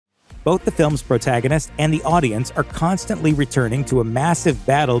Both the film's protagonist and the audience are constantly returning to a massive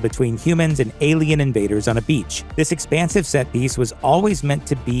battle between humans and alien invaders on a beach. This expansive set piece was always meant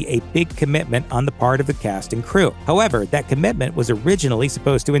to be a big commitment on the part of the cast and crew. However, that commitment was originally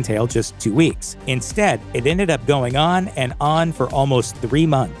supposed to entail just 2 weeks. Instead, it ended up going on and on for almost 3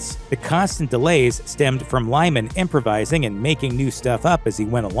 months. The constant delays stemmed from Lyman improvising and making new stuff up as he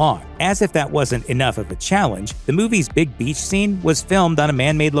went along. As if that wasn't enough of a challenge, the movie's big beach scene was filmed on a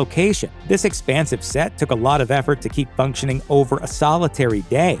man-made location. This expansive set took a lot of effort to keep functioning over a solitary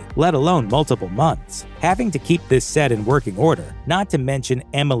day, let alone multiple months. Having to keep this set in working order, not to mention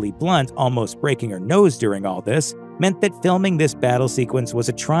Emily Blunt almost breaking her nose during all this, meant that filming this battle sequence was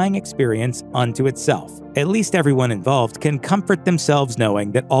a trying experience unto itself. At least everyone involved can comfort themselves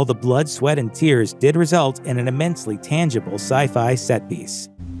knowing that all the blood, sweat, and tears did result in an immensely tangible sci-fi set piece.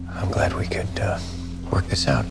 I'm glad we could work this out.